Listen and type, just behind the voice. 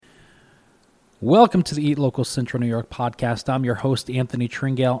Welcome to the Eat Local Central New York podcast. I'm your host, Anthony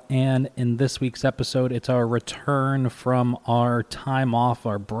Tringale, and in this week's episode, it's our return from our time off,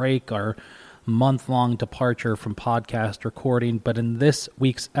 our break, our month-long departure from podcast recording. But in this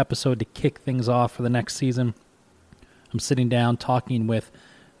week's episode, to kick things off for the next season, I'm sitting down talking with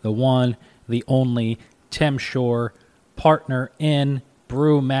the one, the only Tim Shore, partner in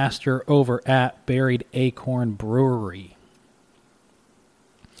brewmaster over at Buried Acorn Brewery.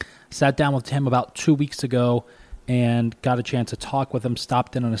 Sat down with Tim about 2 weeks ago and got a chance to talk with him.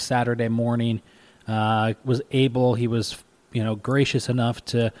 Stopped in on a Saturday morning. He was gracious enough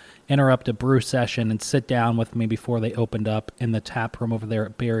to interrupt a brew session and sit down with me before they opened up in the tap room over there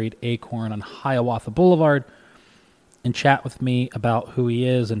at Buried Acorn on Hiawatha Boulevard and chat with me about who he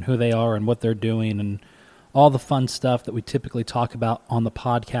is and who they are and what they're doing and all the fun stuff that we typically talk about on the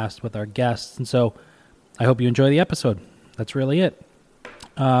podcast with our guests. And so I hope you enjoy the episode. That's really it.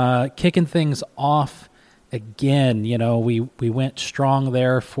 Kicking things off again, we went strong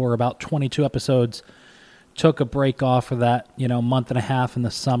there for about 22 episodes, took a break off for that, month and a half in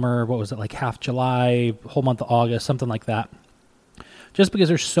the summer. What was it, like half July, whole month of August, something like that. Just because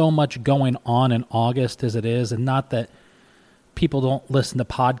there's so much going on in August as it is, and not that people don't listen to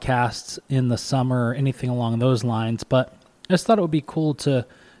podcasts in the summer or anything along those lines, but I just thought it would be cool to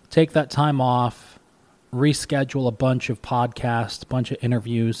take that time off, reschedule a bunch of podcasts, a bunch of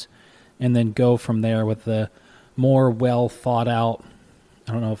interviews, and then go from there with a more well thought out,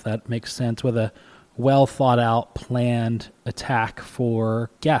 I don't know if that makes sense, with a well thought out planned attack for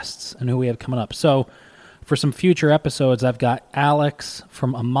guests and who we have coming up. So for some future episodes, I've got Alex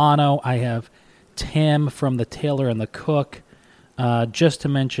from Amano. I have Tim from The Tailor and the Cook, just to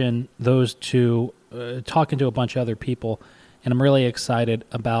mention those two, talking to a bunch of other people. And I'm really excited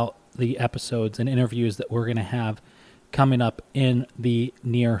about the episodes and interviews that we're going to have coming up in the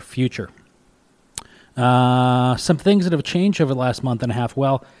near future. Some things that have changed over the last month and a half.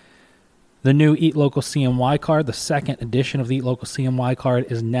 Well, the new Eat Local CNY card, the second edition of the Eat Local CNY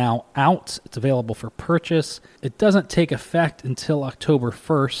card, is now out. It's available for purchase. It doesn't take effect until October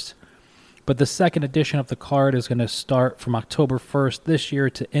 1st, but the second edition of the card is going to start from October 1st this year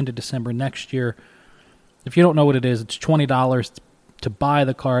to end of December next year. If you don't know what it is, it's $20 to buy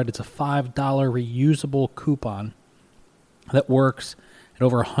the card. It's a $5 reusable coupon that works at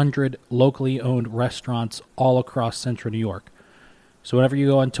over 100 locally owned restaurants all across central New York. So whenever you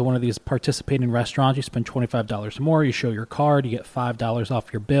go into one of these participating restaurants, you spend $25 or more, you show your card, you get $5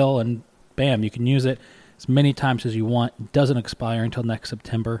 off your bill, and bam, you can use it as many times as you want. It doesn't expire until next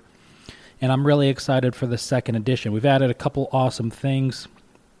September. And I'm really excited for the second edition. We've added a couple awesome things,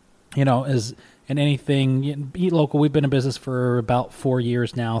 as in anything. Eat Local, we've been in business for about 4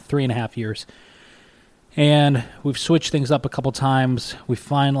 years now, 3.5 years. And we've switched things up a couple times. We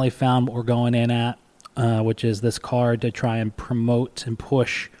finally found what we're going in at, which is this card to try and promote and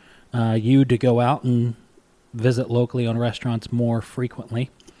push you to go out and visit locally owned restaurants more frequently.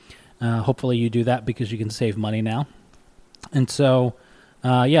 Hopefully you do that because you can save money now. And so,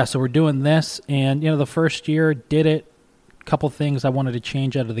 so we're doing this. And, the first year did it. A couple things I wanted to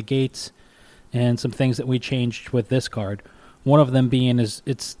change out of the gates, and some things that we changed with this card. One of them being is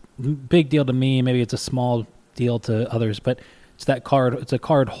it's a big deal to me. Maybe it's a small deal to others, but it's that card. It's a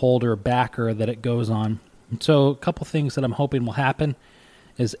card holder backer that it goes on. And so a couple things that I'm hoping will happen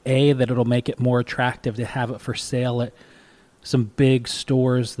is A, that it'll make it more attractive to have it for sale at some big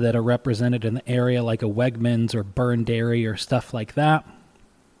stores that are represented in the area, like a Wegmans or Burn Dairy or stuff like that.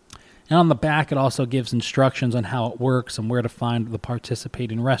 And on the back, it also gives instructions on how it works and where to find the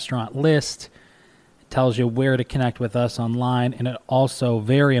participating restaurant list. It tells you where to connect with us online, and it also,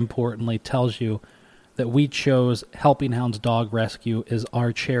 very importantly, tells you that we chose Helping Hounds Dog Rescue as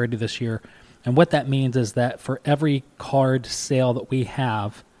our charity this year. And what that means is that for every card sale that we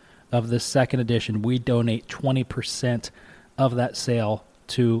have of this second edition, we donate 20% of that sale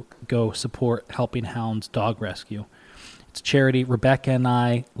to go support Helping Hounds Dog Rescue. It's a charity Rebecca and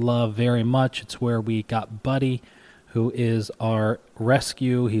I love very much. It's where we got Buddy, who is our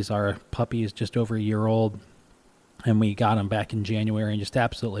rescue. Our puppy is just over a year old, and we got him back in January and just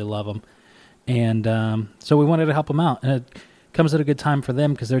absolutely love him. And so we wanted to help them out. And it comes at a good time for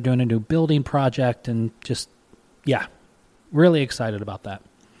them because they're doing a new building project, and just, really excited about that.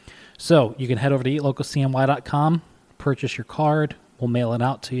 So you can head over to eatlocalcny.com, purchase your card. We'll mail it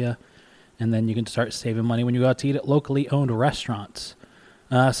out to you. And then you can start saving money when you go out to eat at locally owned restaurants.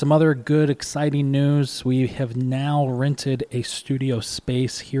 Some other good, exciting news. We have now rented a studio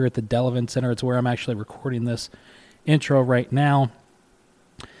space here at the Delavan Center. It's where I'm actually recording this intro right now.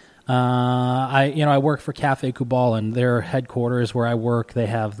 I work for Cafe Kubal, and their headquarters where I work, they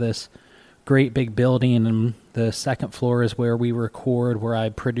have this great big building, and the second floor is where we record, where I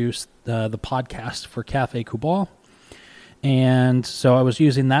produce the podcast for Cafe Kubal. And so I was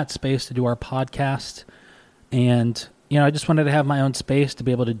using that space to do our podcast. And, I just wanted to have my own space to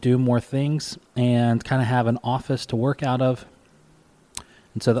be able to do more things and kind of have an office to work out of.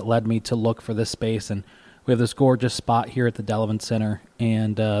 And so that led me to look for this space. And we have this gorgeous spot here at the Delavan Center.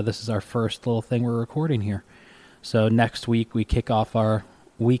 And this is our first little thing we're recording here. So next week we kick off our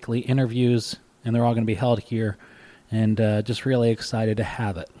weekly interviews, and they're all going to be held here. And just really excited to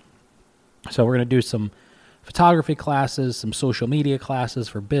have it. So we're going to do some photography classes, some social media classes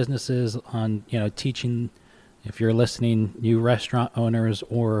for businesses on, teaching, if you're listening, new restaurant owners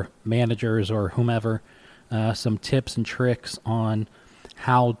or managers or whomever, some tips and tricks on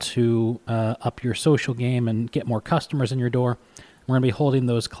how to up your social game and get more customers in your door. We're going to be holding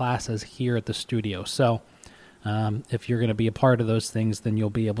those classes here at the studio. So if you're going to be a part of those things, then you'll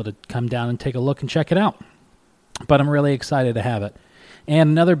be able to come down and take a look and check it out. But I'm really excited to have it.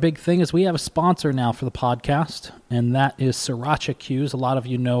 And another big thing is we have a sponsor now for the podcast, and that is Sriracha Q's. A lot of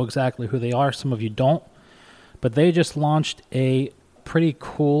you know exactly who they are. Some of you don't. But they just launched a pretty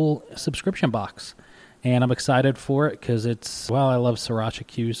cool subscription box, and I'm excited for it because I love Sriracha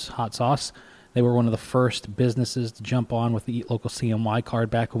Q's hot sauce. They were one of the first businesses to jump on with the Eat Local CMY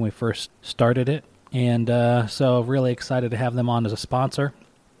card back when we first started it. And so really excited to have them on as a sponsor.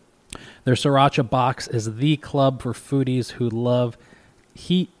 Their Sriracha box is the club for foodies who love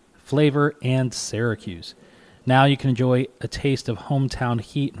heat, flavor, and Syracuse. Now you can enjoy a taste of hometown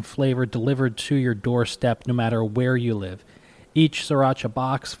heat and flavor delivered to your doorstep no matter where you live. Each Sriracha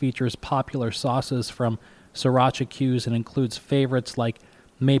box features popular sauces from Sriracha Q's and includes favorites like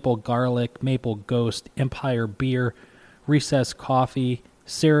Maple Garlic, Maple Ghost, Empire Beer, Recess Coffee,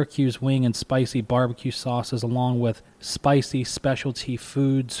 Syracuse Wing, and spicy barbecue sauces, along with spicy specialty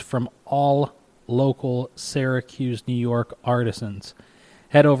foods from all local Syracuse, New York artisans.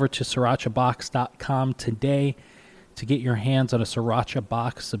 Head over to srirachabox.com today to get your hands on a Sriracha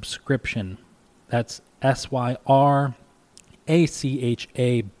Box subscription. That's SYRACHA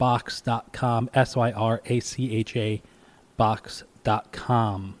box.com, SYRACHA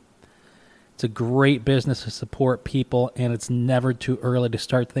box.com. It's a great business to support people, and it's never too early to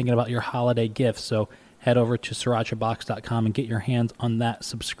start thinking about your holiday gifts. So head over to srirachabox.com and get your hands on that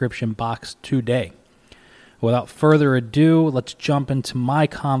subscription box today. Without further ado, let's jump into my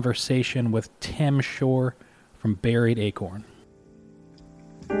conversation with Tim Shore from Buried Acorn.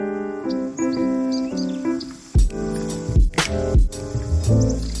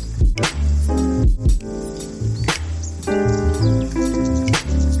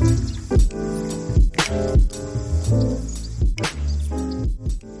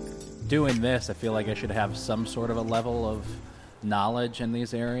 Doing this, I feel like I should have some sort of a level of knowledge in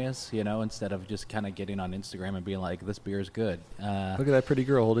these areas, instead of just kind of getting on Instagram and being like, this beer is good. Look at that pretty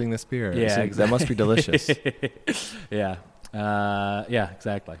girl holding this beer. Yeah, exactly. That must be delicious. Yeah.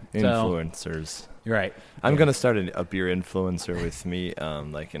 Exactly. Influencers. So, you're right. I'm going to start a beer influencer with me,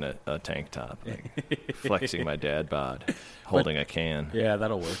 like in a tank top, like flexing my dad bod, holding a can. Yeah,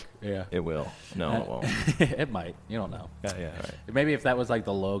 that'll work. Yeah. It will. No, it won't. It might. You don't know. Yeah, right. Maybe if that was like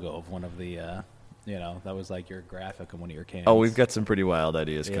the logo of one of the, that was like your graphic on one of your cans. Oh, we've got some pretty wild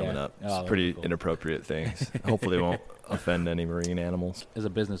ideas coming up. Oh, pretty cool. Inappropriate things. Hopefully it won't offend any marine animals. As a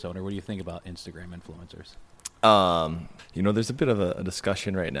business owner, what do you think about Instagram influencers? There's a bit of a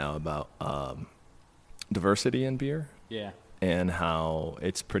discussion right now about diversity in beer. Yeah. And how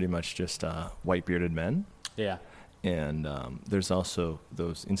it's pretty much just white bearded men. Yeah. And there's also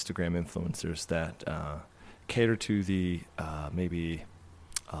those Instagram influencers that cater to the maybe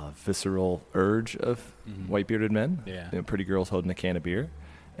visceral urge of white bearded men. Yeah. Pretty girls holding a can of beer.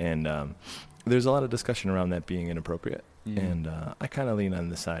 And there's a lot of discussion around that being inappropriate. And I kind of lean on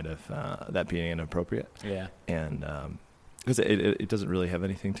the side of that being inappropriate. Yeah. And because it doesn't really have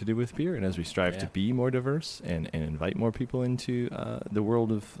anything to do with beer. And as we strive to be more diverse and invite more people into the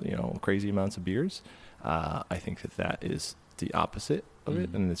world of crazy amounts of beers, I think that is the opposite of it,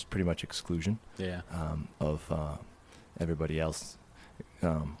 and it's pretty much exclusion of everybody else.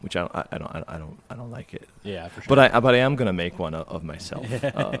 Which I don't like it. Yeah, for sure. But I am gonna make one of myself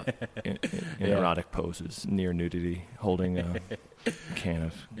in erotic poses, near nudity, holding a can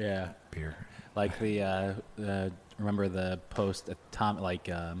of beer. Like remember the post at Tom, like,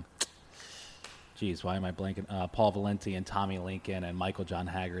 why am I blanking? Paul Valenti and Tommy Lincoln and Michael John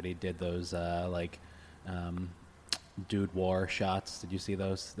Haggerty did those dude war shots. Did you see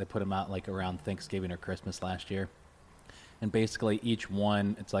those? They put them out like around Thanksgiving or Christmas last year. And basically each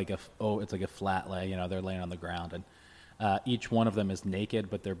one, it's like a flat lay, they're laying on the ground, and Each one of them is naked,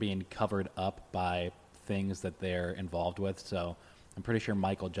 but they're being covered up by things that they're involved with. So I'm pretty sure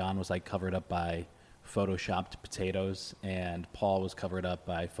Michael John was like covered up by photoshopped potatoes, and Paul was covered up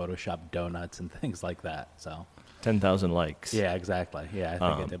by photoshopped donuts and things like that. So 10,000 likes. yeah, exactly. Yeah,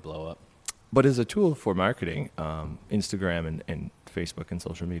 I think it did blow up. But as a tool for marketing, Instagram and Facebook and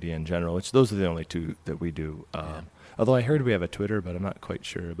social media in general, which those are the only two that we do. Although I heard we have a Twitter, but I'm not quite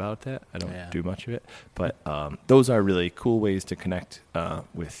sure about that. I don't do much of it. But those are really cool ways to connect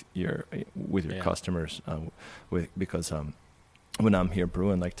with your customers. Because when I'm here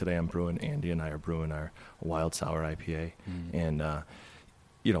brewing, like today I'm brewing, Andy and I are brewing our wild sour IPA. And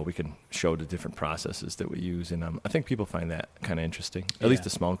we can show the different processes that we use, and I think people find that kind of interesting. At least a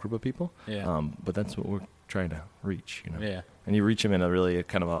small group of people. Yeah. But that's what we're trying to reach. Yeah. And you reach them in a really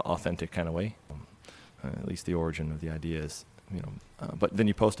kind of a authentic kind of way. At least the origin of the idea is, but then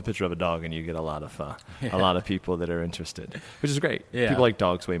you post a picture of a dog, and you get a lot of people that are interested, which is great. Yeah. People like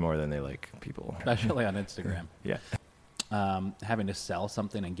dogs way more than they like people, especially on Instagram. Yeah. Having to sell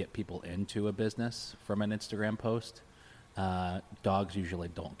something and get people into a business from an Instagram post. Dogs usually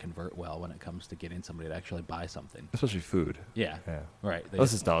don't convert well when it comes to getting somebody to actually buy something. Especially food. Yeah. Right.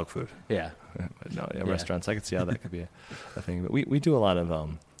 This is dog food. Yeah. But no, restaurants, I could see how that could be a thing. But we do a lot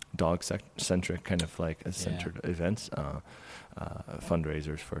of dog-centric kind of like centered events,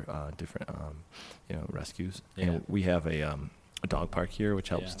 fundraisers for different rescues. Yeah. And we have a dog park here, which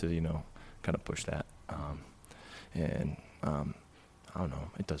helps to kind of push that. And I don't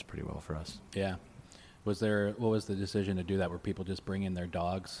know, it does pretty well for us. Yeah. What was the decision to do that? Were people just bringing their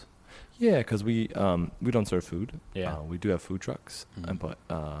dogs? Yeah, because we don't serve food. Yeah. We do have food trucks, but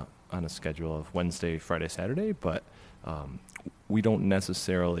on a schedule of Wednesday, Friday, Saturday. But we don't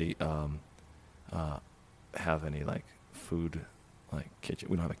necessarily have any like food like kitchen.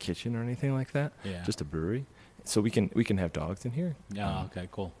 We don't have a kitchen or anything like that. Yeah. Just a brewery, so we can have dogs in here. Yeah. Okay.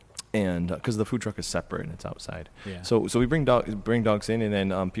 Cool. And because the food truck is separate and it's outside. Yeah. So we bring dogs in, and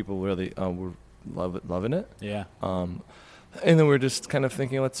then people really were loving it. Yeah. And then we're just kind of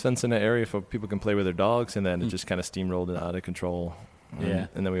thinking, let's fence in an area so people can play with their dogs, and then it just kind of steamrolled it out of control. And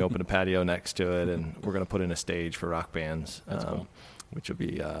then we opened a patio next to it, and we're going to put in a stage for rock bands, cool. which will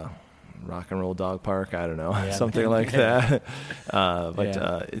be rock and roll dog park. I don't know, something like that.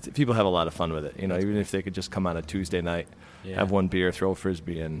 But people have a lot of fun with it. Even if they could just come on a Tuesday night, have one beer, throw a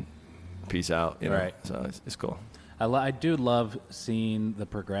Frisbee, and peace out. Right. So it's cool. I do love seeing the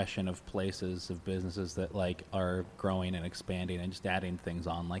progression of places, of businesses that like are growing and expanding and just adding things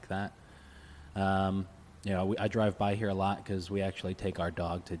on like that. I drive by here a lot because we actually take our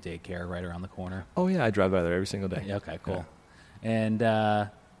dog to daycare right around the corner. Oh yeah, I drive by there every single day. Yeah, okay, cool. And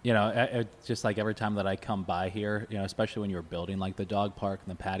it's just like every time that I come by here, especially when you're building like the dog park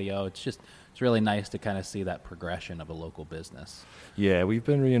and the patio, it's really nice to kind of see that progression of a local business. Yeah, we've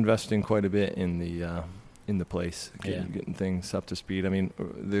been reinvesting quite a bit in the place, getting things up to speed. I mean,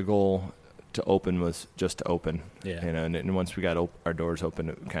 the goal to open was just to open. Yeah. And once we got our doors open,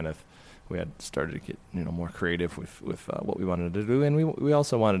 it kind of we had started to get more creative with what we wanted to do, and we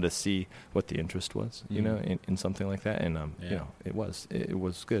also wanted to see what the interest was, in something like that, and it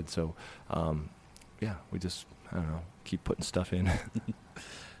was good. So we just keep putting stuff in.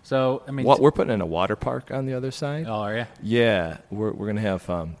 So I mean, we're putting in a water park on the other side. Oh, are you? Yeah, we're gonna have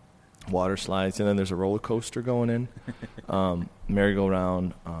water slides, and then there's a roller coaster going in,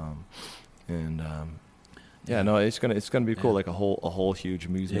 merry-go-round, it's gonna be cool, like a whole huge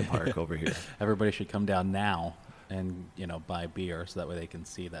amusement park over here. Everybody should come down now and buy beer so that way they can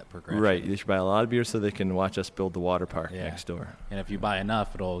see that progression. Right, they should buy a lot of beer so they can watch us build the water park next door. And if you buy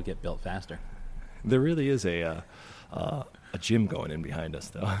enough, it'll get built faster. There really is a gym going in behind us,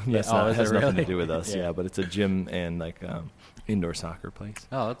 though. It has nothing to do with us. Yeah, but it's a gym and like indoor soccer place.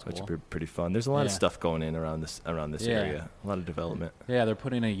 Oh, that's cool. Which is pretty fun. There's a lot of stuff going in around this area. A lot of development. Yeah, they're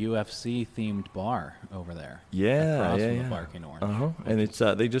putting a UFC themed bar over there. Yeah, across from the Barking Orange. And it's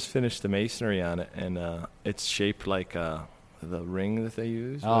they just finished the masonry on it, and it's shaped like the ring that they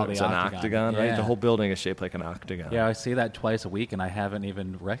use. Oh, it's an octagon, right? The whole building is shaped like an octagon. Yeah, I see that twice a week, and I haven't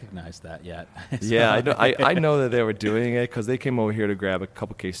even recognized that yet. Yeah, I know that they were doing it because they came over here to grab a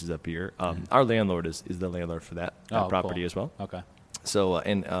couple cases of beer. Our landlord is the landlord for that property as well. Okay. So,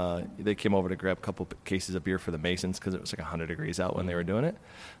 they came over to grab a couple cases of beer for the Masons because it was like 100 degrees out when they were doing it.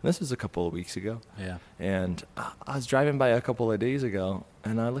 And this was a couple of weeks ago. Yeah. And I was driving by a couple of days ago,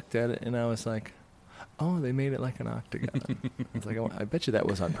 and I looked at it, and I was like, oh, they made it like an octagon. I was like, I bet you that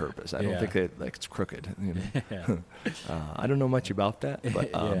was on purpose. I don't think it's crooked. I don't know much about that,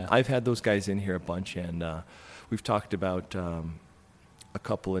 but I've had those guys in here a bunch, and we've talked about a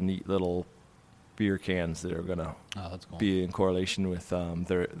couple of neat little, beer cans that are going to that's cool. be in correlation with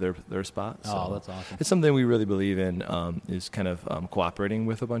their spot. So Oh, that's awesome. It's something we really believe in, is kind of cooperating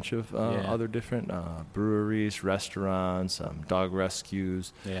with a bunch of other different breweries, restaurants, dog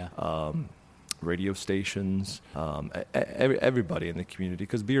rescues, radio stations, everybody in the community,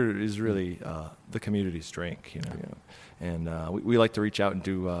 because beer is really the community's drink, you know. And we like to reach out and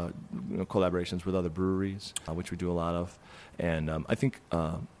do collaborations with other breweries, which we do a lot of. And I think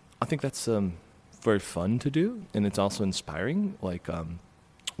that's very fun to do, and it's also inspiring. Like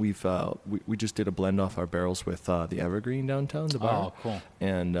we just did a blend off our barrels with the Evergreen downtown, the bar. Oh, cool.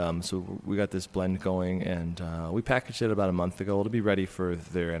 And so we got this blend going, and we packaged it about a month ago. It'll be ready for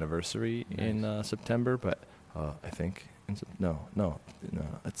their anniversary in September, but I think no,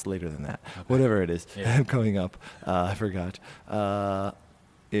 it's later than that. Okay. Whatever it is, coming up. I forgot.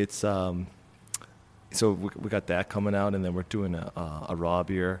 It's so we got that coming out, and then we're doing a raw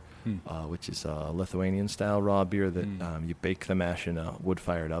beer, which is a Lithuanian-style raw beer that you bake the mash in a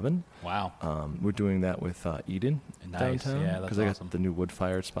wood-fired oven. Wow. We're doing that with Eden downtown, because they got the new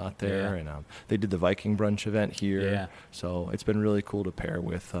wood-fired spot there, and they did the Viking brunch event here. Yeah. So it's been really cool to pair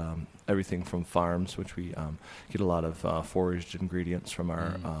with everything from farms, which we get a lot of foraged ingredients from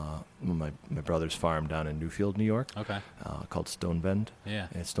our my brother's farm down in Newfield, New York. Okay. Called Stone Bend. Yeah.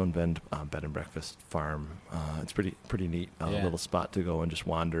 And Stone Bend Bed and Breakfast Farm. It's pretty neat. Little spot to go and just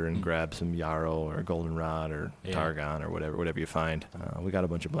wander and grab some yarrow or goldenrod or tarragon or whatever you find. We got a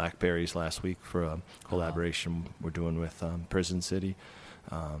bunch of blackberries last week for a collaboration we're doing with Prison City.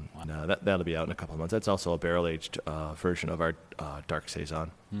 That'll be out in a couple of months. That's also a barrel-aged version of our dark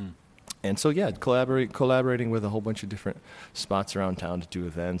saison. And so, collaborating with a whole bunch of different spots around town to do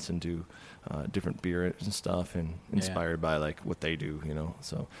events and do different beer and stuff, and inspired by like what they do, you know.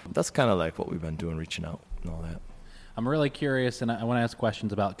 So that's kind of like what we've been doing, reaching out and all that. I'm really curious, and I want to ask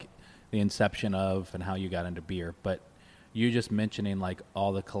questions about the inception of and how you got into beer. But you just mentioning like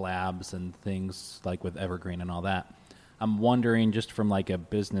all the collabs and things like with Evergreen and all that. I'm wondering, just from like a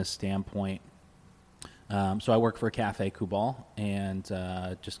business standpoint. So I work for Cafe Kubal, and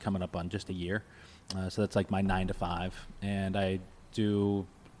just coming up on just a year. So that's like my 9 to 5, and I do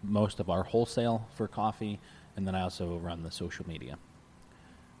most of our wholesale for coffee, and then I also run the social media.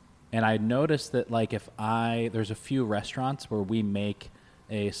 And I noticed that like there's a few restaurants where we make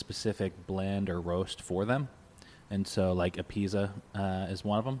a specific blend or roast for them. And so like a Pizza is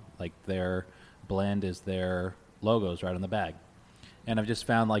one of them. Like their blend is their logos right on the bag. And I've just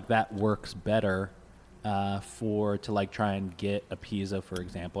found like that works better to like try and get a Pizza, for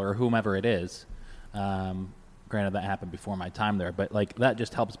example, or whomever it is. Granted, that happened before my time there, but like that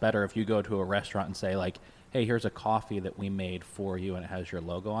just helps better if you go to a restaurant and say like, hey, here's a coffee that we made for you and it has your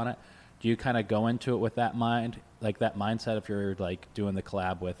logo on it. Do you kind of go into it with that mindset if you're like doing the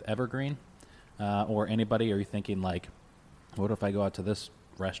collab with Evergreen or anybody? Or are you thinking like, what if I go out to this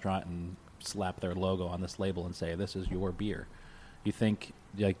restaurant and slap their logo on this label and say, this is your beer? You think,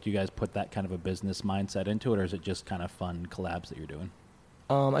 like, do you guys put that kind of a business mindset into it, or is it just kind of fun collabs that you're doing?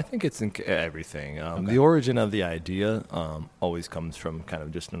 I think it's in everything. The origin of the idea always comes from kind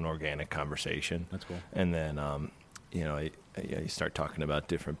of just an organic conversation. That's cool. And then, you start talking about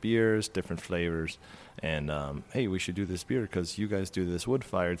different beers, different flavors, and, hey, we should do this beer because you guys do this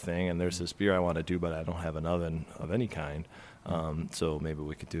wood-fired thing, and there's this beer I want to do, but I don't have an oven of any kind. So maybe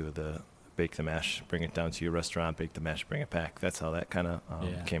we could do the bake the mash, bring it down to your restaurant, bake the mash, bring it back. That's how that kind of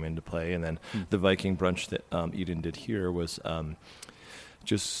came into play. And then the Viking brunch that Eden did here was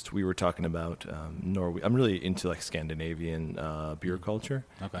we were talking about Norway. I'm really into like Scandinavian beer culture,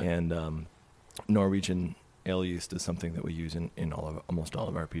 and Norwegian ale yeast is something that we use in almost all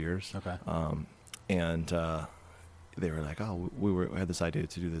of our beers. And they were like, oh, we had this idea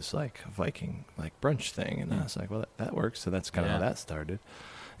to do this like Viking like brunch thing, and I was like, well, that works. So that's kind of how that started.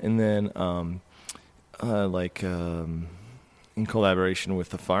 And then in collaboration with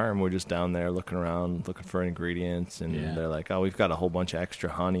the farm, we're just down there looking around, looking for ingredients, and they're like, oh, we've got a whole bunch of extra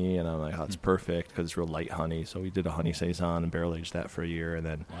honey, and I'm like, oh, it's perfect because it's real light honey. So we did a honey saison and barrel aged that for a year, and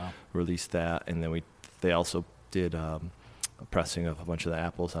then released that, and then they also did a pressing of a bunch of the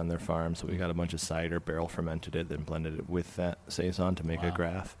apples on their farm, so we got a bunch of cider, barrel fermented it, then blended it with that saison to make a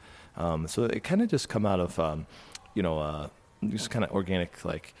graph. So it kind of just come out of just kind of organic,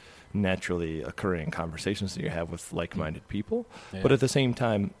 like naturally occurring conversations that you have with like-minded people. But at the same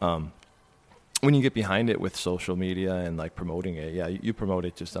time, when you get behind it with social media and like promoting it, you promote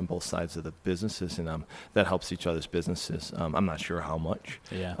it just on both sides of the businesses, and that helps each other's businesses. I'm not sure how much,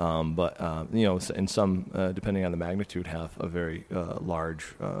 but and some, depending on the magnitude, have a very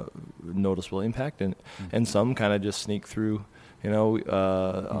large, noticeable impact, and some kind of just sneak through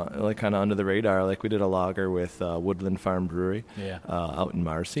like kind of under the radar. Like we did a lager with Woodland Farm Brewery out in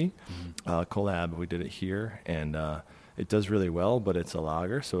Marcy. Collab, we did it here, and it does really well, but it's a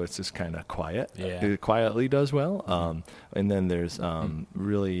lager, so it's just kind of quiet. Yeah. It quietly does well. And then there's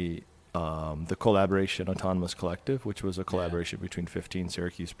really the Collaboration Autonomous Collective, which was a collaboration between 15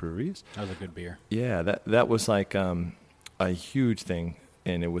 Syracuse breweries. That was a good beer. Yeah, that was like a huge thing,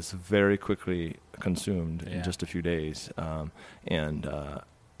 and it was very quickly consumed in just a few days.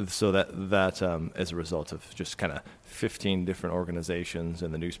 So that as a result of just kind of 15 different organizations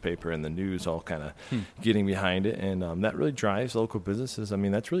and the newspaper and the news all kind of getting behind it, and that really drives local businesses. I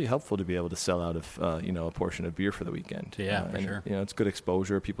mean, that's really helpful to be able to sell out of a portion of beer for the weekend. Yeah, for sure. It's good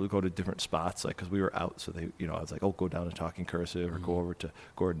exposure. People go to different spots, like because we were out, so they, I was like, go down to Talking Cursive or go over to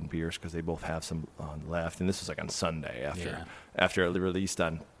Gordon Beers because they both have some left. And this was like on Sunday after it released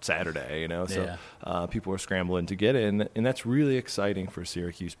on Saturday. So people were scrambling to get it, and that's really exciting for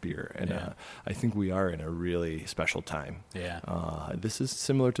Syracuse beer. And I think we are in a really special time. Yeah. This is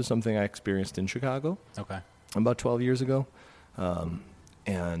similar to something I experienced in Chicago. Okay. About 12 years ago.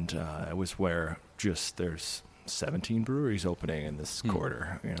 It was where just there's 17 breweries opening in this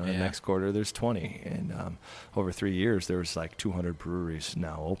quarter. The next quarter there's 20. And over 3 years there was like 200 breweries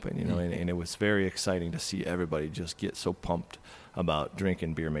now open, and it was very exciting to see everybody just get so pumped about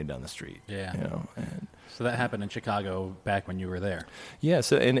drinking beer made down the street. Yeah. And so that happened in Chicago back when you were there. Yeah.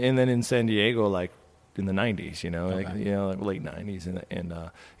 So and then in San Diego, like in the 90s, Okay. like late 90s, and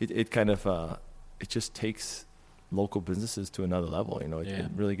it kind of it just takes local businesses to another level. It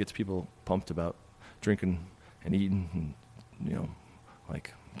really gets people pumped about drinking and eating, and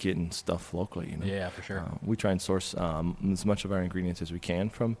like getting stuff locally. Yeah, for sure. We try and source as much of our ingredients as we can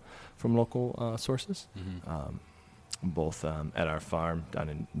from local sources. Both at our farm down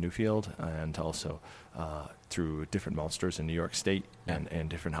in Newfield and also through different maltsters in New York State and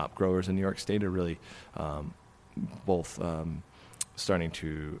different hop growers in New York State are really both starting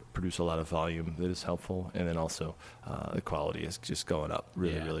to produce a lot of volume that is helpful, and then also the quality is just going up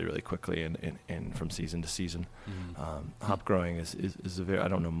really quickly and from season to season. Hop growing is a very, I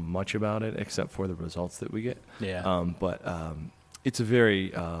don't know much about it except for the results that we get. But it's a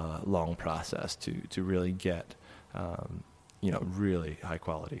very long process to really get really high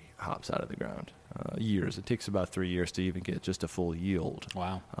quality hops out of the ground. Years. It takes about 3 years to even get just a full yield.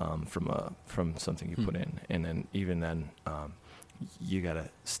 Wow. From something you put in, and then even then, you got to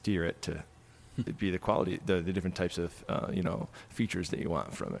steer it to be the quality, the different types of features that you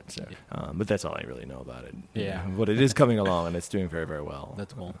want from it. So, but that's all I really know about it. Yeah. But it is coming along, and it's doing very, very well.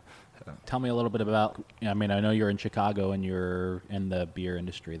 That's cool. Tell me a little bit about, I mean, I know you're in Chicago and you're in the beer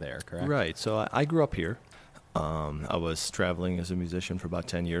industry there, correct? Right. So I grew up here. I was traveling as a musician for about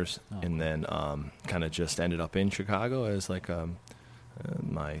 10 years, and then kind of just ended up in Chicago as like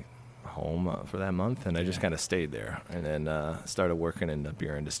my home for that month, and I just kind of stayed there, and then started working in the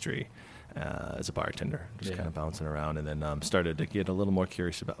beer industry as a bartender, just kind of bouncing around, and then started to get a little more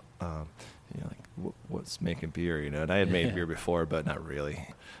curious about what's making beer, and I had made beer before, but not really.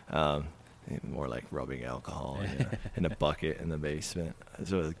 More like rubbing alcohol in a bucket in the basement.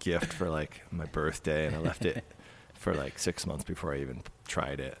 It was a gift for like my birthday, and I left it for like 6 months before I even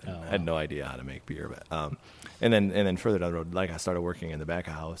tried it. I had no idea how to make beer, but and then further down the road, like I started working in the back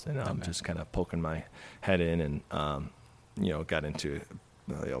of house, and I'm just kind of poking my head in, and got into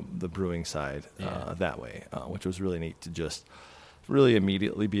the brewing side that way, which was really neat to just really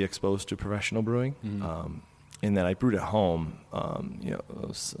immediately be exposed to professional brewing. And then I brewed at home, at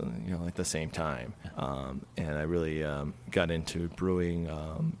the same time, and I really got into brewing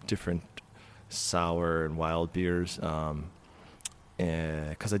different sour and wild beers,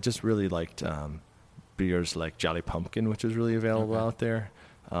 because I just really liked beers like Jolly Pumpkin, which is really available out there,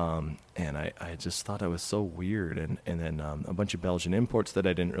 and I just thought it was so weird, and then a bunch of Belgian imports that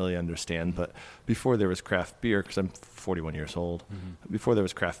I didn't really understand. But before there was craft beer, because I'm 41 years old, before there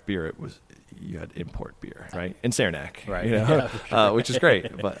was craft beer, you had import beer, right? And Saranac, right? Which is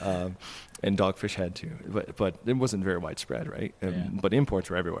great, but and Dogfish had too, but it wasn't very widespread, right? But imports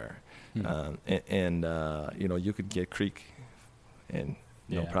were everywhere, and you could get Creek and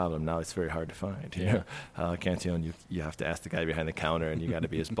no problem. Now it's very hard to find. Cantillon, you have to ask the guy behind the counter, and you got to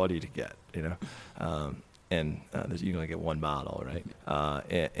be his buddy to get. And you only get one bottle, right?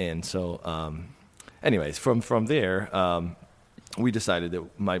 And so, anyways, from there, we decided that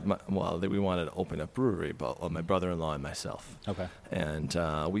that we wanted to open a brewery, but my brother-in-law and myself. Okay. And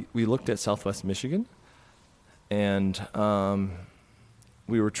we looked at Southwest Michigan, and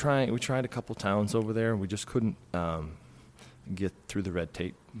we tried a couple towns over there. We just couldn't get through the red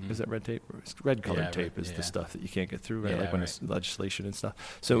tape. Is that red tape? Red colored tape is the stuff that you can't get through, right? Like when it's legislation and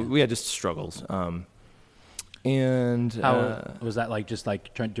stuff. So we had just struggles. And how was that like? Just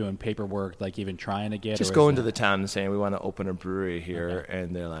like doing paperwork, like even trying to get just going to the town and saying we want to open a brewery here,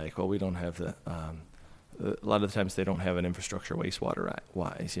 and they're like, well, we don't have the. A lot of the times they don't have an infrastructure wastewater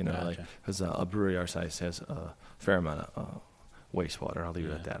wise, like because a brewery our size has a fair amount of wastewater. I'll leave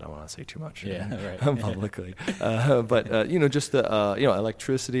it at that. I don't want to say too much publicly. But just the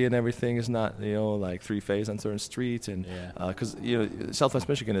electricity and everything is not like 3-phase on certain streets, and because Southwest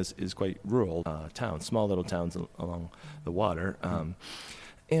Michigan is quite rural town, small little towns along the water,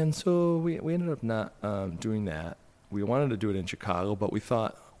 and so we ended up not doing that. We wanted to do it in Chicago, but we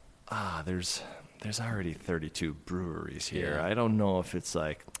thought, there's already 32 breweries here. I don't know if it's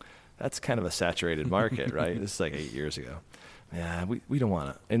like that's kind of a saturated market, right? This is like 8 years ago. Yeah, we don't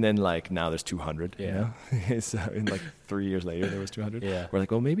want to. And then now there's 200. So in 3 years later there was 200. We're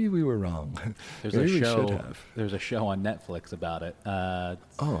like, well, maybe we were wrong. There's a show. There's a show on Netflix about it.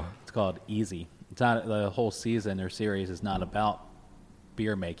 It's called Easy. It's not the whole season or series is not about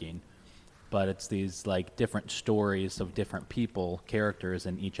beer making, but it's these different stories of different people, characters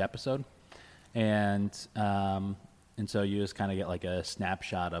in each episode, and so you just kind of get a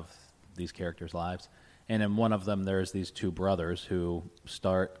snapshot of these characters' lives. And in one of them, there's these two brothers who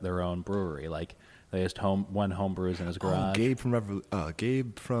start their own brewery. They just one home brews in his garage. Gabe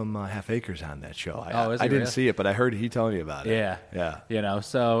from Half Acres on that show. I didn't really? See it, but I heard he telling you about it. Yeah.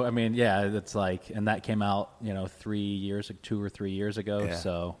 So I mean, it's and that came out 2 or 3 years ago. Yeah.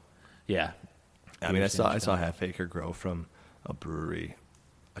 So yeah. I mean, I saw Half Acre grow from a brewery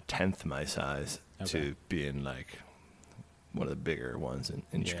a tenth my size to being one of the bigger ones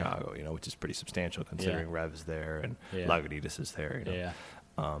in Chicago, which is pretty substantial considering Rev's there and Lagunitas is there.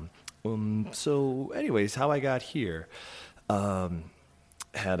 So anyways, how I got here,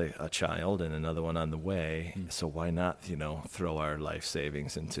 had a child and another one on the way. So why not, throw our life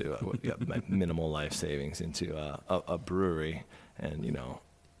savings into my minimal life savings into a brewery and,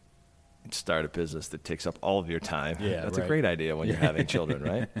 start a business that takes up all of your time. That's a great idea when you're having children,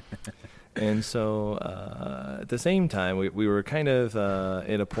 right? And so at the same time, we were kind of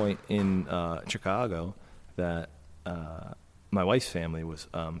at a point in Chicago that my wife's family was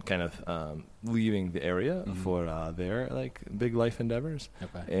kind of leaving the area for their big life endeavors.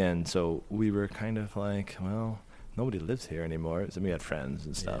 And so we were kind of well, nobody lives here anymore. So we had friends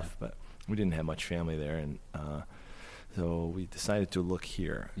and stuff, but we didn't have much family there. And so we decided to look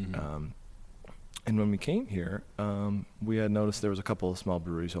here. And when we came here, we had noticed there was a couple of small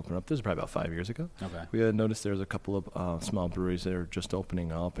breweries open up. This was probably about 5 years ago. We had noticed there was a couple of small breweries that are just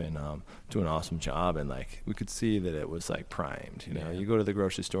opening up and doing an awesome job. And we could see that it was primed. You go to the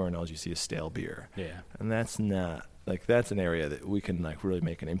grocery store and all you see is stale beer. And that's not that's an area that we can really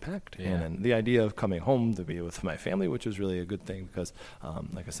make an impact. And the idea of coming home to be with my family, which was really a good thing because,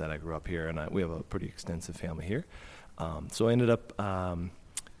 like I said, I grew up here and we have a pretty extensive family here. So I ended up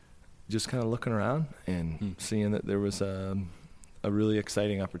just kind of looking around and seeing that there was a really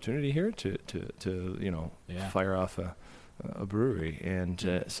exciting opportunity here to fire off a brewery.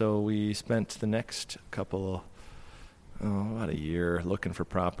 And so we spent the next about a year looking for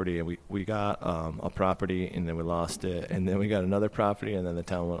property, and we got a property, and then we lost it, and then we got another property, and then the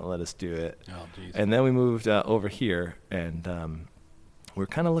town wouldn't let us do it. And then we moved over here, and we're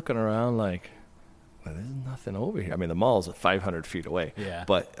kind of looking around well, there's nothing over here. I mean, the mall's 500 feet away,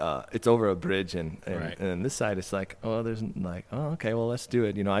 but it's over a bridge, and this side it's there's okay, well, let's do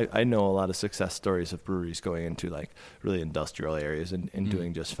it. I know a lot of success stories of breweries going into really industrial areas and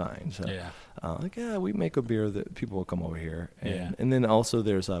doing just fine. So we make a beer that people will come over here, and then also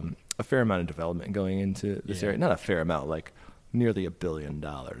there's a fair amount of development going into this area. Not a fair amount, nearly $1 billion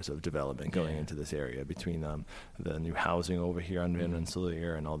of development going into this area between the new housing over here on Van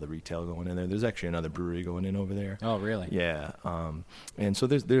Rensselaer and all the retail going in there. There's actually another brewery going in over there. Oh, really? Yeah. And so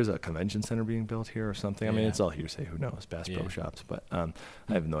there's a convention center being built here or something. I mean, it's all hearsay. Who knows? Bass Pro Shops, but I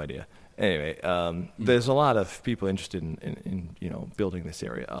have no idea. Anyway, there's a lot of people interested in building this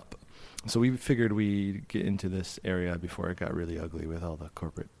area up. So we figured we'd get into this area before it got really ugly with all the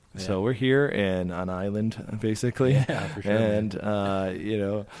corporate. So we're here and on island basically, for sure, and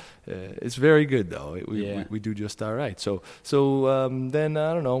it's very good though. We do just all right. So then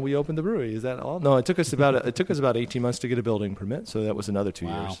I don't know. We opened the brewery. Is that all? No, it took us about 18 months to get a building permit. So that was another 2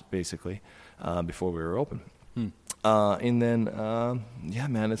 years basically before we were open. And then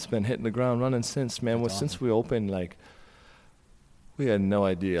man, it's been hitting the ground running since. Man, since we opened, we had no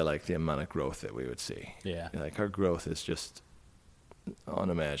idea the amount of growth that we would see. Our growth is just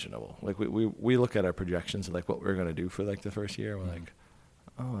unimaginable. Like we look at our projections of like what we're going to do for like the first year. We're like,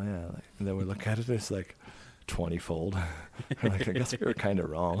 oh yeah. Like, and then we look at it, it's like 20-fold. Like, I guess we were kind of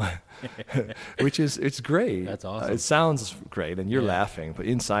wrong, it's great. That's awesome. It sounds great, and you're laughing, but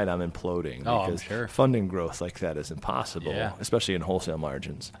inside I'm imploding because I'm sure. funding growth like that is impossible, especially in wholesale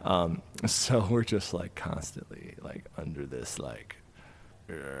margins. So we're just like constantly like under this like.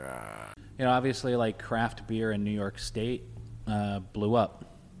 Obviously, like craft beer in New York State blew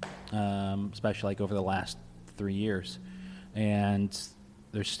up, especially like over the last 3 years, and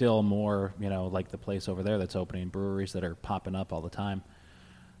there's still more, like the place over there that's opening, breweries that are popping up all the time.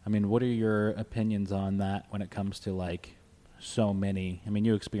 I mean, what are your opinions on that when it comes to like so many? I mean,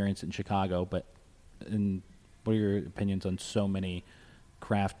 you experienced it in Chicago, but what are your opinions on so many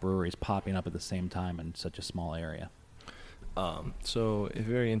craft breweries popping up at the same time in such a small area? So it's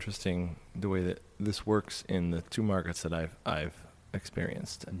very interesting the way that this works in the 2 markets that I've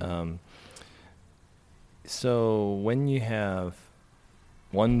experienced. Mm-hmm. So when you have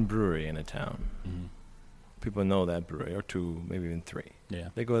one brewery in a town, mm-hmm. people know that brewery, or 2, maybe even 3. Yeah.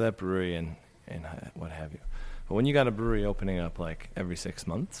 They go to that brewery and what have you. But when you got a brewery opening up like every 6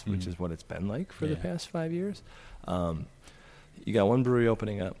 months, mm-hmm. which is what it's been like for the past 5 years, you got one brewery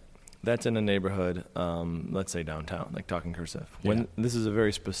opening up. That's in a neighborhood, let's say downtown, like Talking Cursive. This is a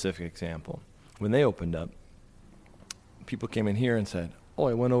very specific example. When they opened up, people came in here and said, oh,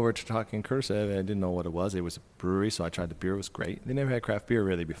 I went over to Talking Cursive and I didn't know what it was. It was a brewery, so I tried the beer. It was great. They never had craft beer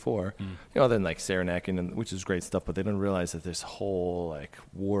really before. Other than like Saranacking, which is great stuff, but they didn't realize that there's whole like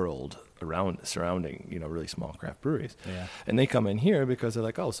world surrounding, really small craft breweries. Yeah. And they come in here because they're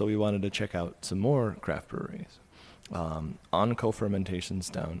like, oh, so we wanted to check out some more craft breweries. On co-fermentations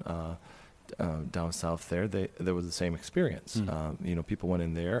down south there was the same experience. People went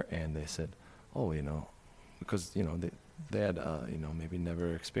in there and they said, oh, because, they had, maybe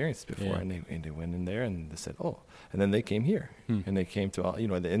never experienced before. And they went in there and they said, oh, and then they came here and they came to all,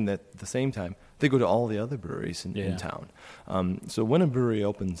 and at the same time, they go to all the other breweries in town. So when a brewery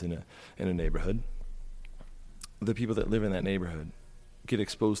opens in a neighborhood, the people that live in that neighborhood get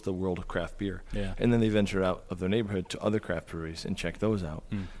exposed to the world of craft beer, and then they venture out of their neighborhood to other craft breweries and check those out.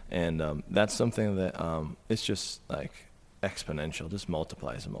 And that's something that it's just like exponential, just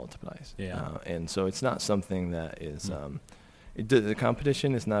multiplies and multiplies. And so it's not something that is the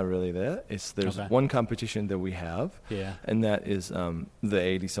competition is not really there. There's one competition that we have, and that is the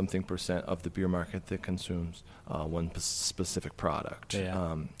 80-something% of the beer market that consumes one specific product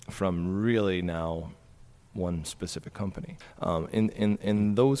from really now one specific company.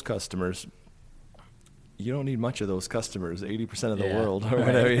 In those customers, you don't need much of those customers, 80% of the world or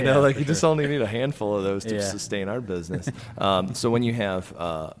whatever, you just only need a handful of those to sustain our business. So when you have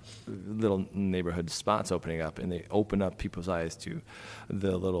little neighborhood spots opening up and they open up people's eyes to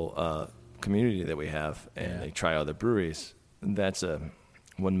the little community that we have and they try other breweries, that's a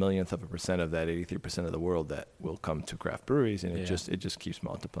 1/1,000,000% of that 83% of the world that will come to craft breweries, and it just keeps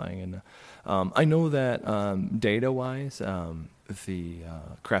multiplying. And I know that data-wise, the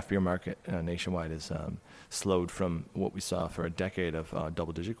craft beer market nationwide is slowed from what we saw for a decade of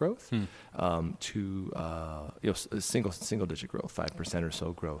double-digit growth to single-digit growth, 5% or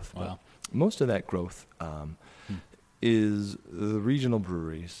so growth. Wow. But most of that growth is the regional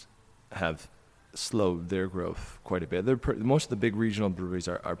breweries have slowed their growth quite a bit. Most of the big regional breweries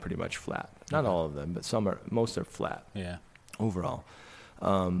are pretty much flat. Not all of them, but most are flat. Overall,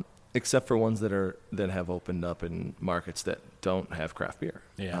 except for ones that have opened up in markets that don't have craft beer.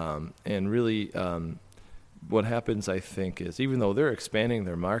 And really, what happens, I think, is even though they're expanding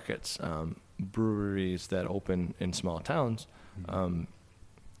their markets, breweries that open in small towns,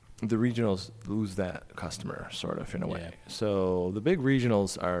 the regionals lose that customer sort of in a way. So the big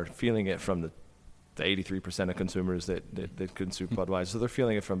regionals are feeling it from the 83% of consumers that consume Budweiser. So they're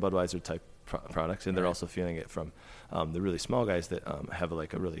feeling it from Budweiser type products, and they're also feeling it from the really small guys that have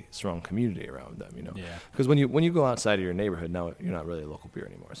like a really strong community around them. Because when you go outside of your neighborhood, now you're not really a local beer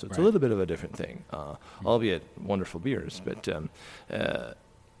anymore. So it's a little bit of a different thing, albeit wonderful beers. But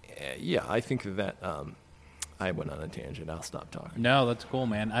I think that. I went on a tangent. I'll stop talking. No, that's cool,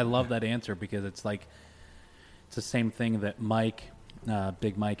 man. I love that answer because it's like it's the same thing that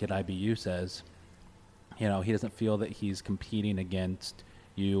Big Mike at IBU says. He doesn't feel that he's competing against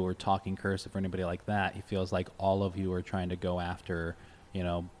you or Talking Cursive or anybody like that. He feels like all of you are trying to go after,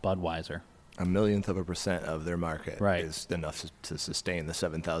 Budweiser. 1/1,000,000% of their market is enough to sustain the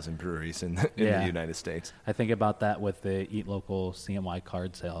 7,000 breweries in the United States. I think about that with the Eat Local CMY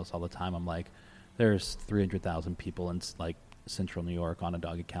card sales all the time. I'm like, there's 300,000 people in like central New York,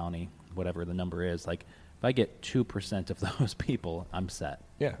 Onondaga County, whatever the number is. Like if I get 2% of those people, I'm set.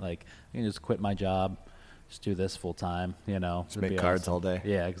 Yeah. Like, I can just quit my job, just do this full time, Just make cards all day.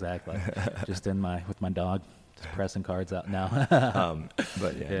 Yeah, exactly. Just with my dog, just pressing cards out now.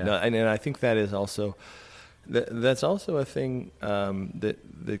 But no, and I think that is also, that's also a thing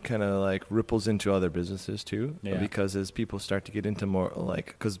that kind of like ripples into other businesses too. Yeah. Because as people start to get into more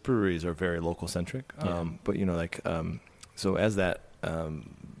like, because breweries are very local centric, but so as that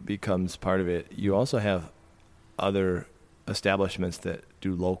becomes part of it, you also have other establishments that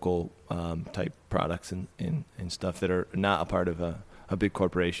do local type products and stuff that are not a part of a big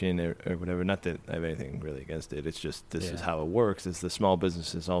corporation or whatever. Not that I have anything really against it. It's just this is how it works. It's the small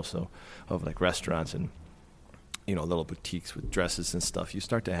businesses also of like restaurants and little boutiques with dresses and stuff. You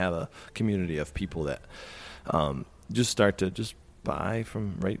start to have a community of people that just start to just buy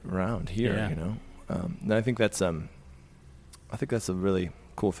from right around here. And I think that's a really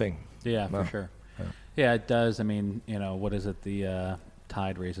cool thing. Yeah, for sure. Yeah, it does. I mean, what is it? The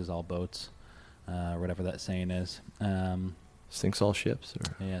tide raises all boats, whatever that saying is. Sinks all ships?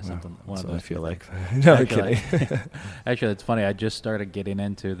 Or, something. One of so those. I feel like. No, I'm kidding. Actually, it's funny. I just started getting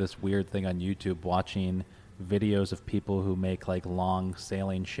into this weird thing on YouTube, watching videos of people who make like long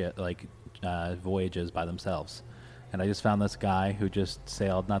sailing voyages by themselves. And I just found this guy who just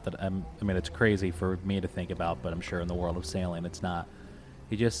sailed. Not that it's crazy for me to think about, but I'm sure in the world of sailing, it's not.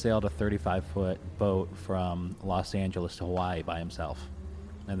 He just sailed a 35-foot boat from Los Angeles to Hawaii by himself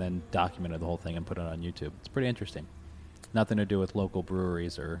and then documented the whole thing and put it on YouTube. It's pretty interesting. Nothing to do with local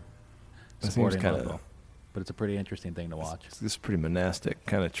breweries or supporting local, but it's a pretty interesting thing to watch. It's a pretty monastic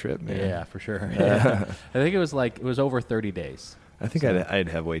kind of trip, man. Yeah, for sure. Yeah. I think it was over 30 days. I think I'd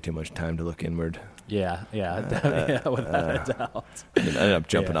have way too much time to look inward. Yeah, without a doubt. I ended up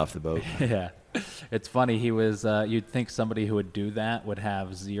jumping off the boat. Yeah. It's funny, he was, you'd think somebody who would do that would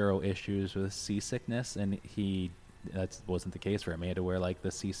have zero issues with seasickness, and that wasn't the case for him. He had to wear like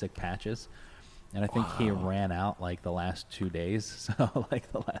the seasick patches, and I think he ran out like the last 2 days, so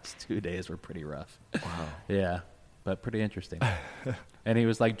like the last 2 days were pretty rough. Wow. Yeah, but pretty interesting. And he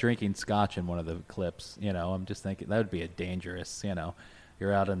was like drinking scotch in one of the clips, I'm just thinking that would be a dangerous,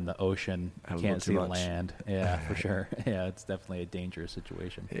 you're out in the ocean, you can't see the land. Yeah, for sure. Yeah, it's definitely a dangerous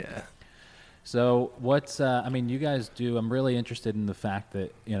situation. Yeah. So what's, you guys do, I'm really interested in the fact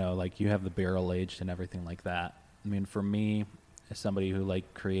that, like you have the barrel aged and everything like that. I mean, for me, as somebody who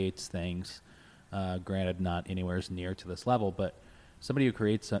like creates things, granted not anywhere near to this level, but somebody who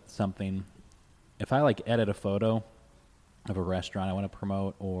creates something, if I like edit a photo of a restaurant I want to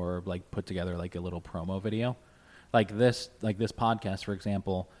promote or like put together like a little promo video, like this podcast, for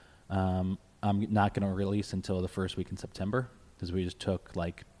example, I'm not going to release until the first week in September, because we just took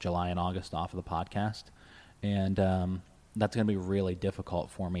like July and August off of the podcast. And that's going to be really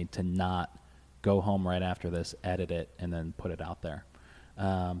difficult for me to not go home right after this, edit it, and then put it out there.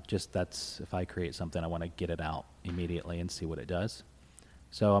 If I create something, I want to get it out immediately and see what it does.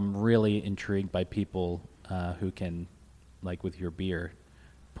 So I'm really intrigued by people who can, like with your beer,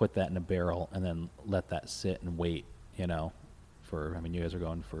 put that in a barrel and then let that sit and wait, you guys are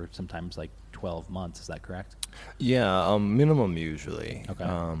going for sometimes like 12 months. Is that correct? Yeah, minimum usually. Okay.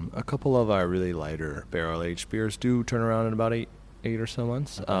 A couple of our really lighter barrel-aged beers do turn around in about eight or so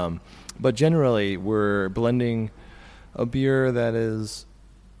months. Okay. But generally, we're blending a beer that is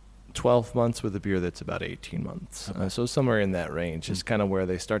 12 months with a beer that's about 18 months. Okay. So somewhere in that range is kind of where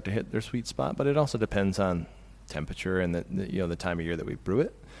they start to hit their sweet spot, but it also depends on temperature and the time of year that we brew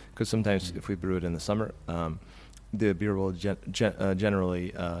it. Because sometimes if we brew it in the summer, the beer will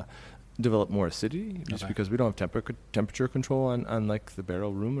generally develop more acidity just because we don't have temperature control on like the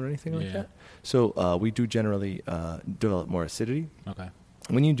barrel room or anything like that. So we do generally develop more acidity. Okay.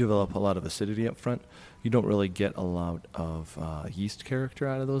 When you develop a lot of acidity up front, you don't really get a lot of yeast character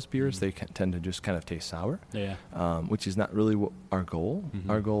out of those beers. They tend to just kind of taste sour, which is not really our goal.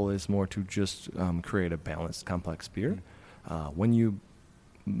 Our goal is more to just create a balanced, complex beer. When you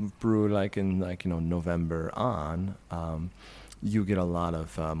brew in November on, you get a lot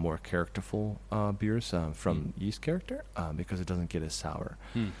of more characterful beers from yeast character because it doesn't get as sour.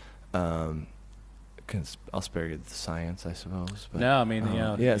 I'll spare you the science, I suppose. But, no,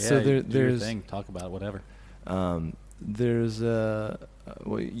 so there's your thing. Talk about it, whatever. There's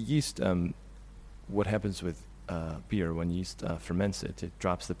yeast. What happens with beer when yeast ferments it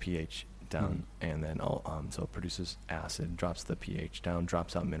drops the pH down, and then so it produces acid, drops the pH down,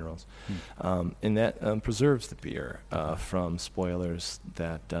 drops out minerals, and that preserves the beer from spoilers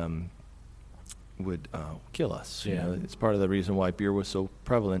that would kill us. Yeah. You know, it's part of the reason why beer was so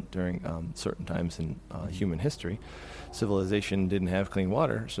prevalent during certain times in human history. Civilization didn't have clean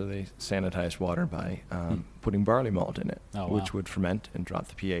water, so they sanitized water by putting barley malt in it, which would ferment and drop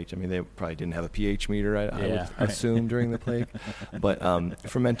the pH. I mean, they probably didn't have a pH meter, I would assume, during the plague. But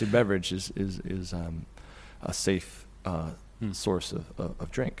fermented beverage is a safe source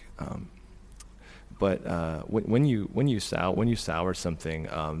of drink. But when you sour something,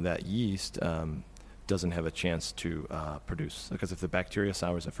 that yeast doesn't have a chance to produce, because if the bacteria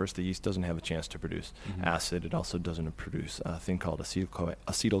sours at first, the yeast doesn't have a chance to produce acid. It also doesn't produce a thing called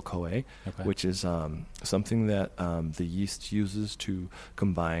acetyl-CoA, which is something that the yeast uses to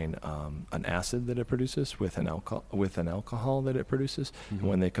combine an acid that it produces with an alcohol that it produces. And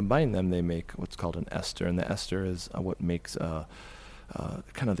when they combine them, they make what's called an ester, and the ester is what makes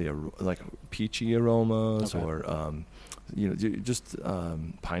kind of the like peachy aromas, or just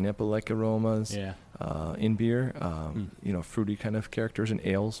pineapple-like aromas in beer. Fruity kind of characters in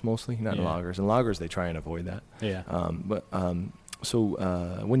ales mostly, not in lagers. In lagers, they try and avoid that.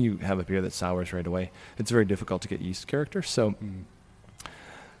 So when you have a beer that sours right away, it's very difficult to get yeast character. So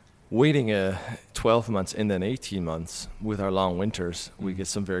waiting 12 months and then 18 months with our long winters, we get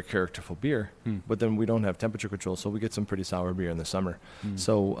some very characterful beer, but then we don't have temperature control, so we get some pretty sour beer in the summer.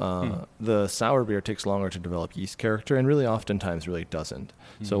 So the sour beer takes longer to develop yeast character, and really oftentimes really doesn't.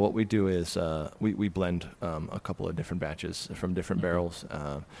 So what we do is we blend a couple of different batches from different barrels,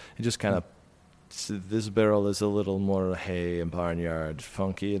 and just kind of, so this barrel is a little more hay and barnyard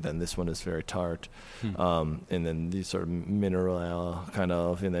funky, then this one is very tart, and then these sort of mineral kind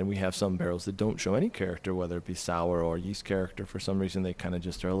of, and then we have some barrels that don't show any character, whether it be sour or yeast character. For some reason, they kind of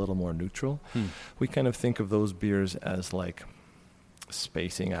just are a little more neutral. We kind of think of those beers as like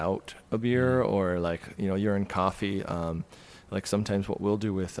spacing out a beer, or like, you're in coffee. Like sometimes what we'll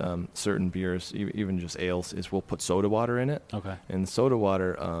do with certain beers, even just ales, is we'll put soda water in it. And soda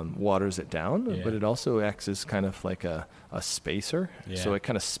water waters it down, but it also acts as kind of like a spacer. So it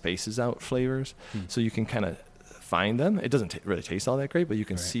kind of spaces out flavors. So you can kind of find them. It doesn't really taste all that great, but you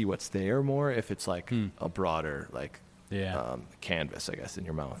can see what's there more if it's like a broader, like canvas, I guess, in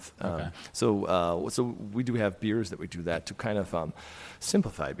your mouth. So we do have beers that we do that to kind of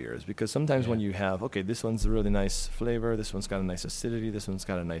simplify beers, because sometimes when you have, this one's a really nice flavor, this one's got a nice acidity, this one's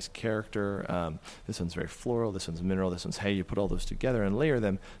got a nice character, this one's very floral, this one's mineral, this one's hay, you put all those together and layer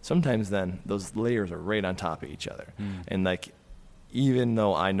them. Sometimes then those layers are right on top of each other. And like, even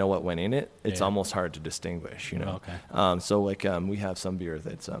though I know what went in it, it's almost hard to distinguish, So like we have some beer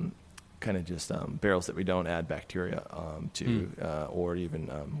that's kind of just barrels that we don't add bacteria to, or even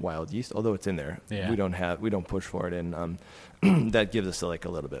wild yeast, although it's in there. We don't push for it, and that gives us like a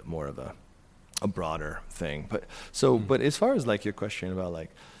little bit more of a broader thing. But but as far as like your question about like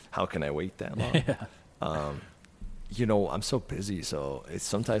how can I wait that long, I'm so busy, so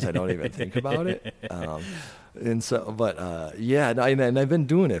sometimes I don't even think about it. And so, but and I've been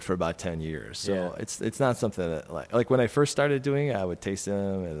doing it for about 10 years, so it's not something that like when I first started doing it, I would taste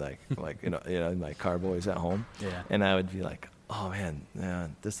them and like my carboys at home, and I would be like, oh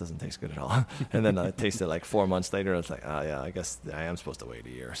man, this doesn't taste good at all. And then I tasted like 4 months later, and it's like, oh yeah, I guess I am supposed to wait a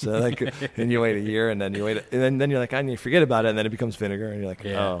year. So like, and you wait a year, and then you wait, and then you're like, I need to forget about it, and then it becomes vinegar, and you're like,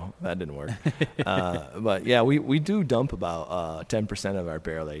 oh, that didn't work. But yeah, we do dump about 10% of our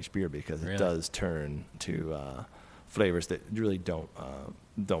barrel aged beer, because it does turn to flavors that really don't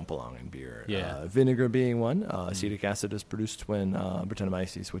belong in beer. Vinegar being one. Acetic acid is produced when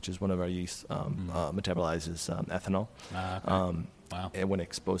Brettanomyces, which is one of our yeasts, metabolizes ethanol. And when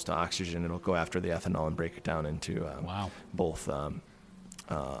exposed to oxygen, it'll go after the ethanol and break it down into both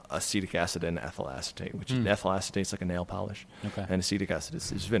acetic acid and ethyl acetate, which ethyl acetate is like a nail polish, and acetic acid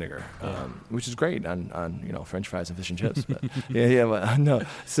is vinegar, which is great on French fries and fish and chips. But no.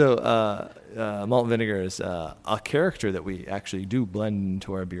 So malt vinegar is a character that we actually do blend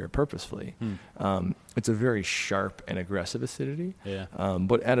into our beer purposefully. It's a very sharp and aggressive acidity,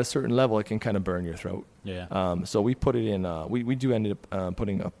 but at a certain level, it can kind of burn your throat. So we put it in. We do end up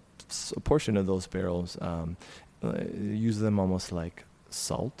putting a portion of those barrels, use them almost like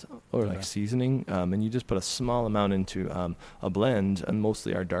salt or like seasoning, and you just put a small amount into a blend, and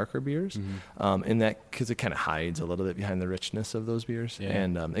mostly our darker beers, and that, because it kind of hides a little bit behind the richness of those beers,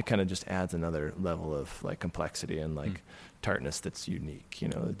 and it kind of just adds another level of like complexity and like tartness that's unique.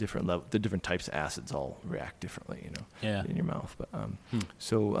 The different types of acids all react differently, in your mouth. But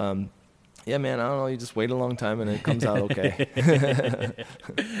yeah, man, I don't know, you just wait a long time and it comes out okay.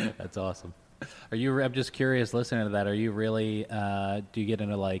 That's awesome. I'm just curious, listening to that, are you really, do you get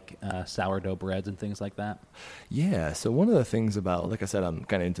into like sourdough breads and things like that? Yeah. So one of the things about, like I said, I'm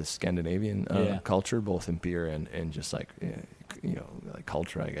kind of into Scandinavian Yeah. culture, both in beer and just like, like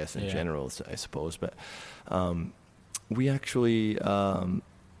culture, I guess, in general, I suppose. But we actually,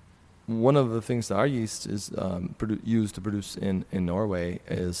 one of the things that our yeast is used to produce in Norway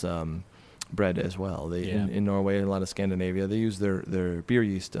is bread as well. They in Norway and a lot of Scandinavia, they use their beer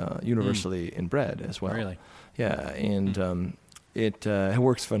yeast universally in bread as well. Really? Yeah, and it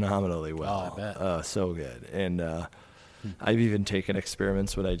works phenomenally well. Oh, I bet. So good. And I've even taken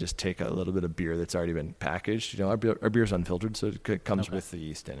experiments when I just take a little bit of beer that's already been packaged. Our beer's unfiltered, so it comes with the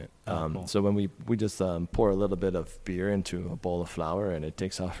yeast in it. Cool. So when we just pour a little bit of beer into a bowl of flour, and it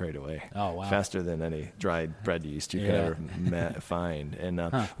takes off right away. Oh, wow. Faster than any dried bread yeast you can ever find. And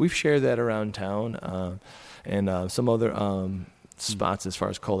we've shared that around town, and some other spots as far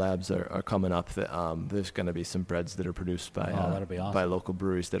as collabs are coming up. That there's going to be some breads that are produced by that'd be awesome. by local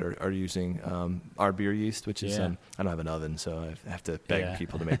breweries that are using our beer yeast, which is I don't have an oven, so I have to beg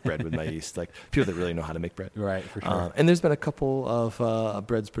people to make bread with my yeast, like people that really know how to make bread. Right, for sure. And there's been a couple of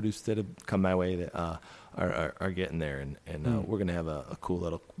breads produced that have come my way that are getting there, and we're going to have a cool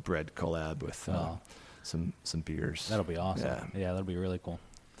little bread collab with some beers. That'll be awesome. Yeah, that'll be really cool.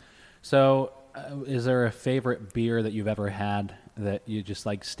 So, is there a favorite beer that you've ever had that you just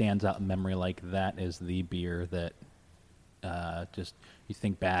like stands out in memory? Like that is the beer that just you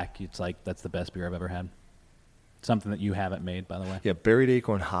think back, it's like that's the best beer I've ever had. Something that you haven't made, by the way. Yeah, Buried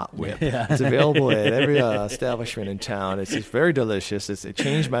Acorn Hot Whip. Yeah. It's available at every establishment in town. It's just very delicious. It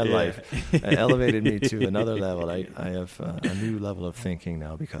changed my life. It elevated me to another level. I have a new level of thinking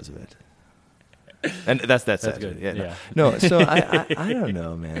now because of it. And that's good. Yeah. No, so I don't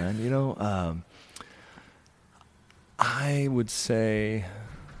know, man. I would say,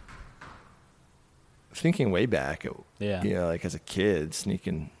 thinking way back, like as a kid,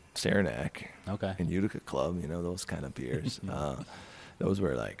 sneaking Saranac and Utica Club, those kind of beers. Those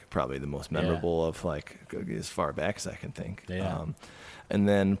were like probably the most memorable of like as far back as I can think. Yeah. And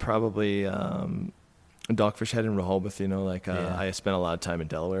then probably Dogfish Head in Rehoboth, I spent a lot of time in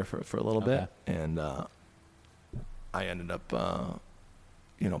Delaware for a little bit, and I ended up,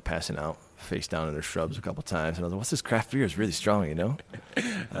 passing out face down in their shrubs a couple times, and I was like, "What's this craft beer? It's really strong,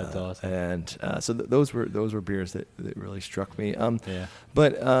 That's awesome. And so those were beers that really struck me.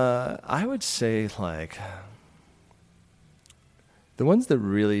 But I would say like the ones that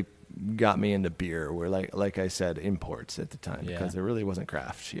really got me into beer were like I said, imports at the time, because there really wasn't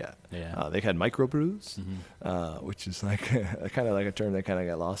craft yet. They had microbrews, which is like kind of like a term that kind of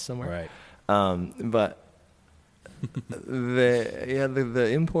got lost somewhere. Right. But the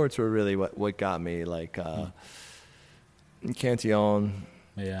imports were really what got me, like Cantillon,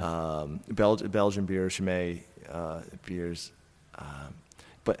 Belgian beers, Chimay beers.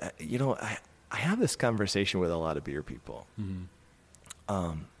 But I have this conversation with a lot of beer people.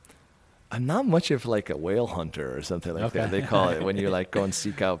 I'm not much of like a whale hunter or something like that. They call it when you like go and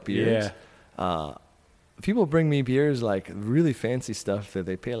seek out beers. People bring me beers, like really fancy stuff that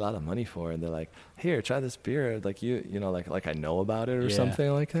they pay a lot of money for, and they're like, "Here, try this beer." Like like I know about it or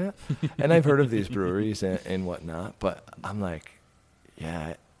something like that. And I've heard of these breweries and whatnot, but I'm like,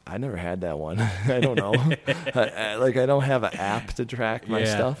 I never had that one. I don't know. I don't have an app to track my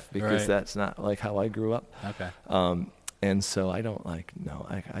stuff because that's not like how I grew up. And so I don't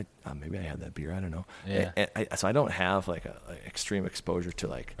maybe I had that beer. I don't know. So I don't have like a extreme exposure to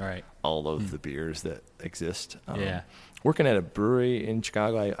like all of the beers that exist. Working at a brewery in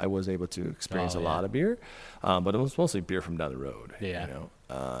Chicago, I was able to experience a lot of beer, but it was mostly beer from down the road. I don't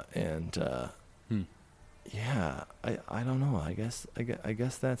know. I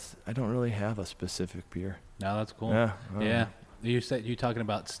guess that's, I don't really have a specific beer. No, that's cool. Yeah. You talking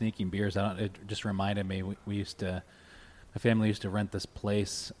about sneaking beers. It just reminded me. We used to. My family used to rent this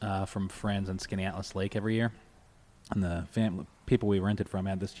place from friends on Skaneateles Lake every year. And the people we rented from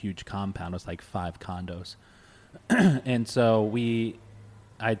had this huge compound. It was like 5 condos. And so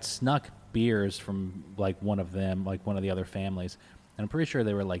I'd snuck beers from like one of them, like one of the other families. And I'm pretty sure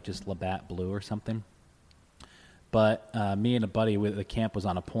they were like just Labatt Blue or something. But me and a buddy, the camp was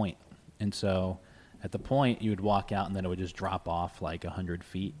on a point. And so at the point, you would walk out and then it would just drop off like 100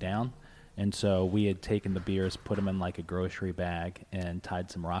 feet down. And so we had taken the beers, put them in like a grocery bag, and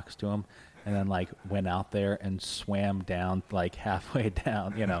tied some rocks to them, and then like went out there and swam down like halfway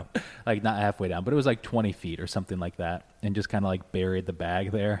down, like not halfway down, but it was like 20 feet or something like that, and just kind of like buried the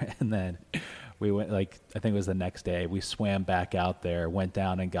bag there. And then we went, like, I think it was the next day, we swam back out there, went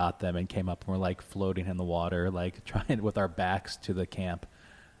down and got them, and came up and we're like floating in the water, like trying with our backs to the camp.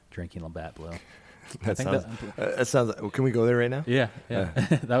 drinking Labatt Blue. That sounds. Can we go there right now? Yeah.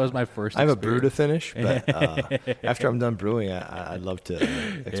 That was my first. I have a brew to finish, but after I'm done brewing, I'd love to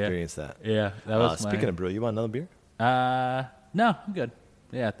experience that. Yeah, that was. Speaking of brew, you want another beer? No, I'm good.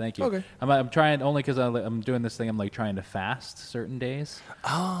 Yeah, thank you. Okay. I'm trying only because I'm doing this thing. I'm like trying to fast certain days.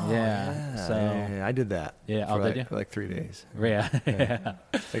 Oh, yeah. So yeah, I did that. Yeah, did you? For like 3 days. Yeah.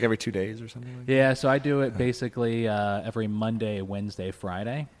 Like every 2 days or something like that? Yeah, so I do it basically every Monday, Wednesday,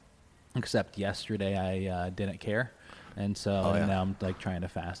 Friday. Except yesterday I didn't care, and so now I'm like trying to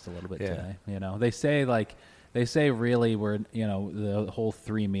fast a little bit today. You know, they say really we're the whole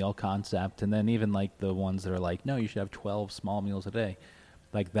 3-meal concept, and then even like the ones that are like, no, you should have 12 small meals a day.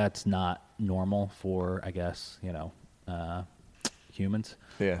 Like that's not normal for, I guess, humans.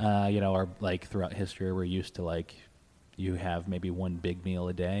 Yeah. Or like throughout history, we're used to like you have maybe one big meal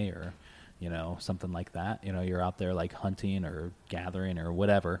a day or, something like that. You're out there like hunting or gathering or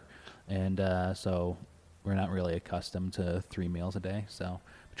whatever. And so we're not really accustomed to 3 meals a day. So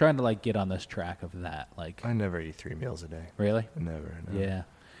I'm trying to like get on this track of that. Like I never eat 3 meals a day. Really? Never. No. Yeah.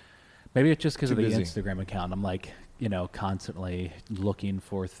 Maybe it's just because of the busy. Instagram account. I'm like, constantly looking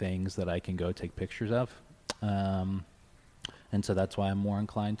for things that I can go take pictures of. And so that's why I'm more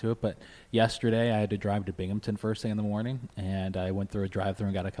inclined to it. But yesterday I had to drive to Binghamton first thing in the morning, and I went through a drive-thru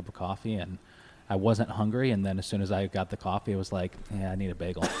and got a cup of coffee, and I wasn't hungry. And then as soon as I got the coffee, I was like, I need a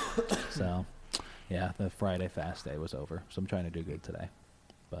bagel. So, yeah, the Friday fast day was over. So I'm trying to do good today.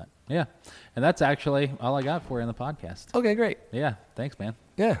 But, yeah. And that's actually all I got for you in the podcast. Okay, great. Yeah. Thanks, man.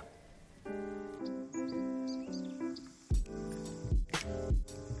 Yeah.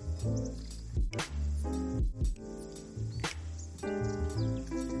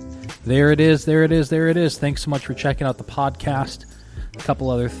 There it is. Thanks so much for checking out the podcast. A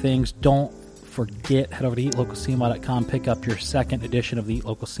couple other things. Don't forget, head over to eatlocalcny.com. Pick up your second edition of the Eat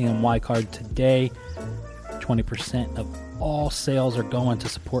Local CNY card today. 20% of all sales are going to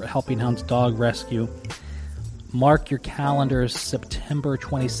support Helping Hounds Dog Rescue. Mark your calendars, September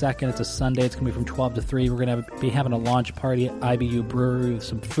 22nd. It's a Sunday. It's going to be from 12 to 3. We're going to be having a launch party at IBU Brewery with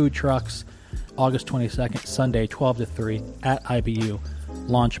some food trucks. August 22nd, Sunday, 12 to 3 at IBU.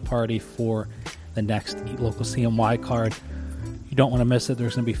 Launch party for the next Eat Local CNY card. You don't want to miss it.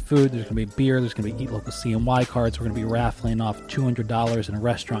 There's going to be food, there's going to be beer, there's going to be Eat Local CNY cards. We're going to be raffling off $200 in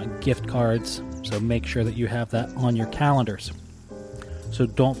restaurant gift cards, so make sure that you have that on your calendars. So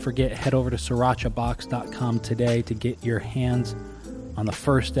don't forget, head over to srirachabox.com today to get your hands on the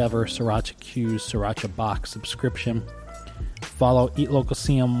first ever Sriracha Q's Sriracha Box subscription. Follow Eat Local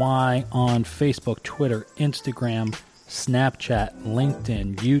CNY on Facebook, Twitter, Instagram, Snapchat,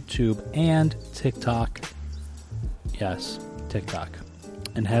 LinkedIn, YouTube, and TikTok. Yes, TikTok.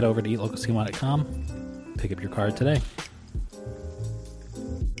 And head over to eatlocalcny.com. Pick up your card today.